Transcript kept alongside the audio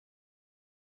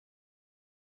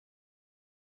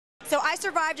So I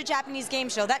survived a Japanese game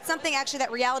show. That's something actually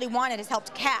that Reality Wanted has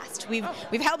helped cast. We've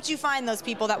helped you find those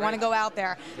people that want to go out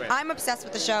there. I'm obsessed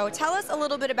with the show. Tell us a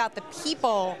little bit about the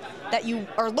people that you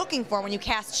are looking for when you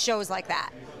cast shows like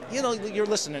that. You know, you're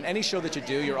listening. Any show that you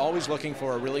do, you're always looking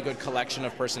for a really good collection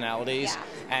of personalities. Yeah.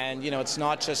 And, you know, it's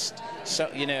not just, so,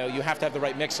 you know, you have to have the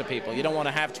right mix of people. You don't want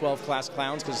to have 12 class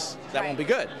clowns because that won't be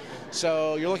good.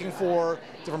 So you're looking for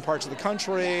different parts of the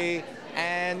country.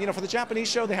 And, you know, for the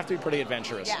Japanese show, they have to be pretty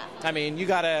adventurous. Yeah. I mean, you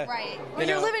gotta... Right. When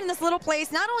you're living in this little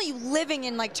place, not only are you living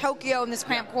in, like, Tokyo in this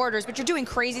cramped quarters, but you're doing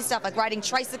crazy stuff, like riding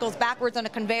tricycles backwards on a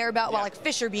conveyor belt while, like,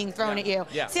 fish are being thrown at you.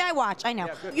 Yeah. See, I watch. I know.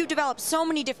 Yeah, You've developed so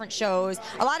many different shows.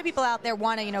 A lot of people out there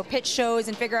want to, you know, pitch shows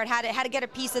and figure out how to get a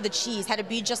piece of the cheese, how to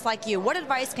be just like you. What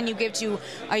advice can you give to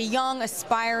a young,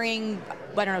 aspiring,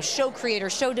 I don't know, show creator,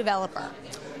 show developer?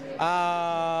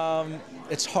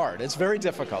 It's hard. It's very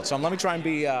difficult. So let me try and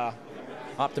be...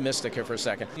 optimistic here for a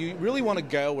second. You really want to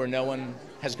go where no one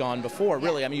has gone before,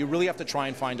 really. I mean, you really have to try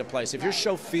and find a place. If your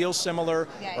show feels similar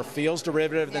or feels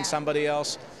derivative than somebody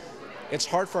else, it's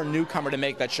hard for a newcomer to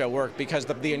make that show work because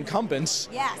the incumbents,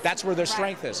 that's where their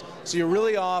strength is. So you're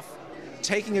really off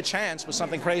taking a chance with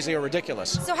something crazy or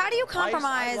ridiculous. So how do you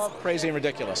compromise? I love crazy and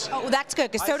ridiculous. Oh, that's good,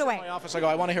 because so do I. In my office, I go,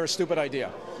 I want to hear a stupid idea.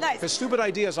 Nice. Because stupid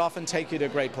ideas often take you to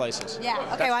great places. Yeah,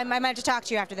 okay, well, I might have to talk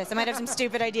to you after this. I might have some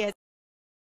stupid ideas.